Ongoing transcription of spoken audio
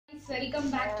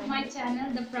welcome back to my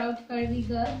channel, The Proud Curvy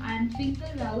Girl. I am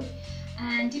Twinkle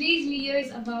and today's video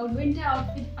is about winter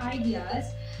outfit ideas.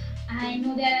 I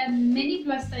know there are many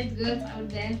plus size girls out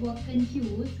there who are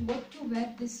confused what to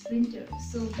wear this winter.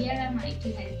 So here am I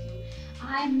to help you.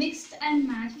 I mixed and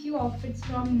matched few outfits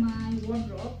from my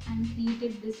wardrobe and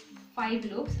created this 5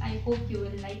 looks. I hope you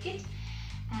will like it.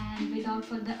 And without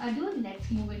further ado,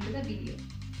 let's move into the video.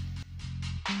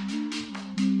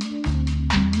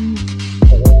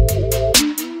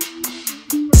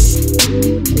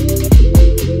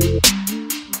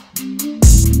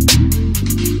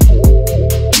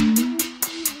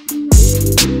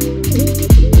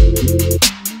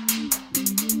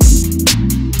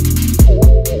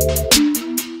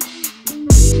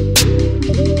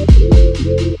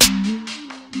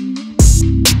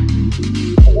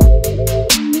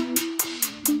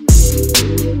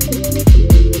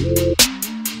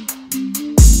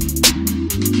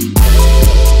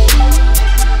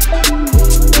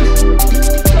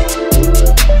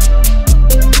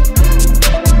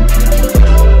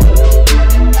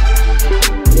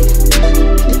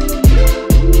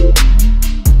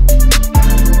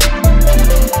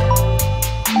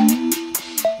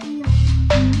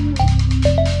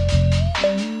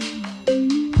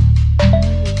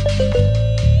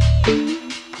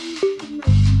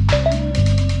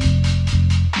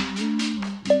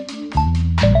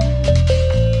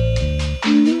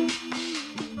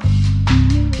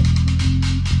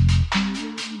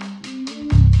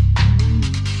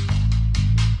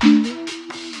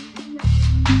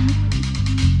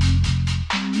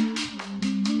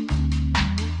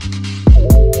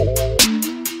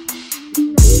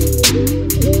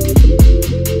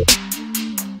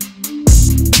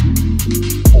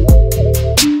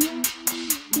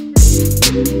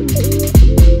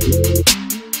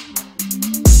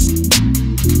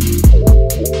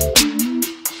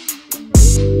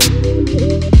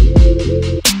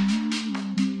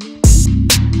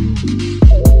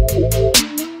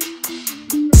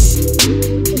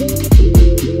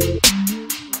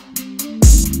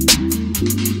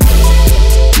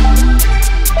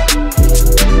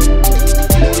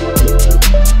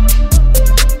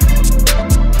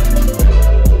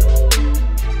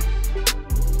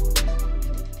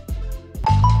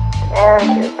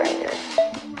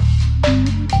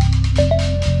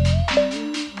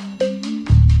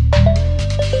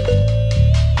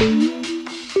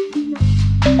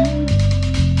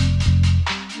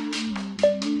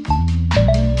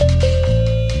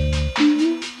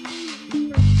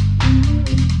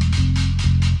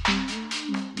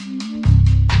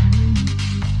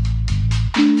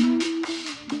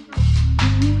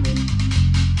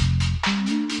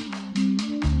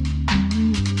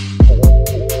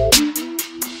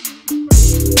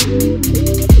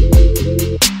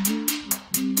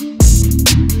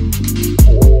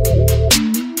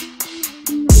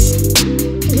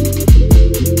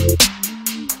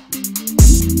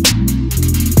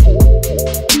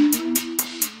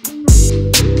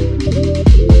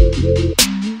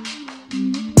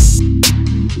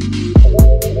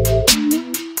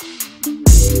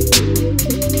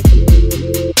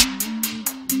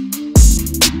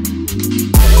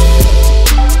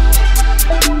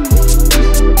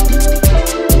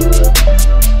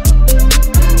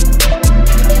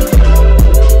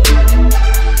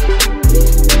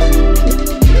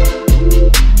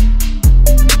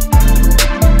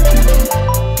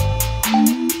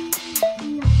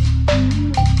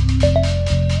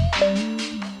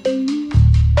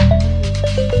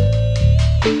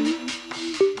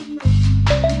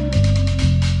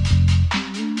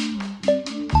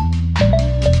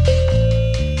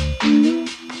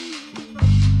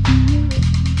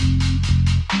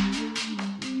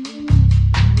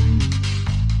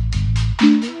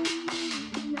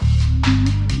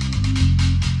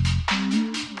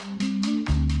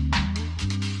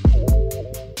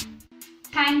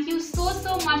 Thank you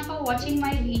so much for watching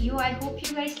my video. I hope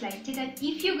you guys liked it, and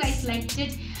if you guys liked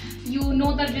it, you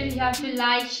know the drill. You have to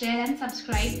like, share and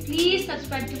subscribe. Please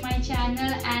subscribe to my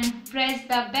channel and press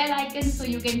the bell icon so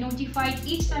you get notified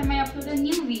each time I upload a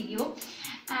new video.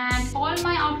 And all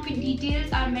my outfit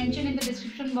details are mentioned in the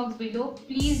description box below.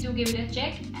 Please do give it a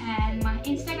check, and my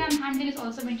Instagram handle is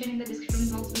also mentioned in the description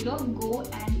box below. Go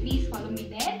and please follow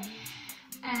me there.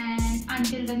 And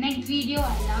until the next video,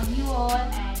 I love you all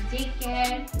and take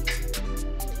care.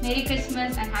 Merry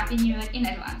Christmas and Happy New Year in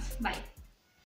advance. Bye.